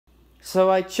So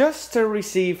I just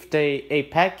received a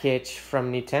package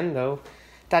from Nintendo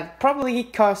that probably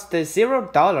cost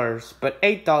 $0, but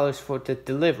 $8 for the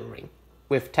delivery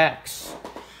with tax.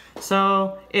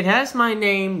 So it has my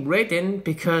name written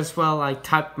because, well, I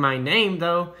typed my name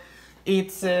though.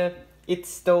 It's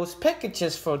those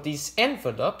packages for these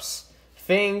envelopes,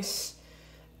 things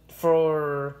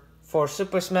for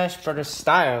Super Smash Bros.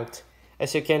 Styled.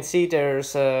 As you can see,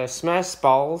 there's Smash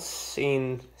balls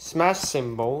in Smash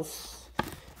symbols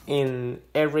in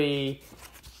every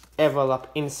envelope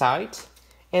inside.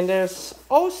 And there's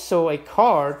also a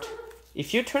card.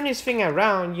 If you turn this thing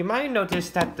around, you might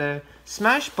notice that the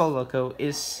Smash Ball logo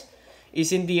is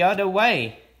in the other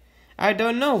way. I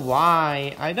don't know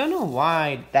why.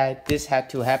 That this had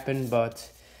to happen,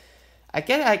 but I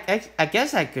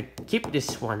guess I could keep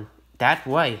this one that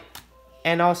way.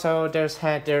 And also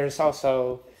there's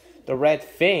also the red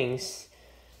things.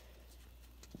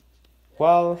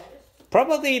 Well,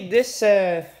 probably this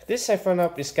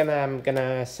envelope is I'm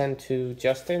gonna send to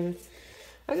Justin.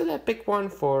 I'm gonna pick one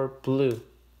for blue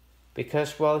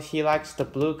because, well, he likes the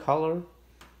blue color.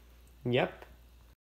 Yep.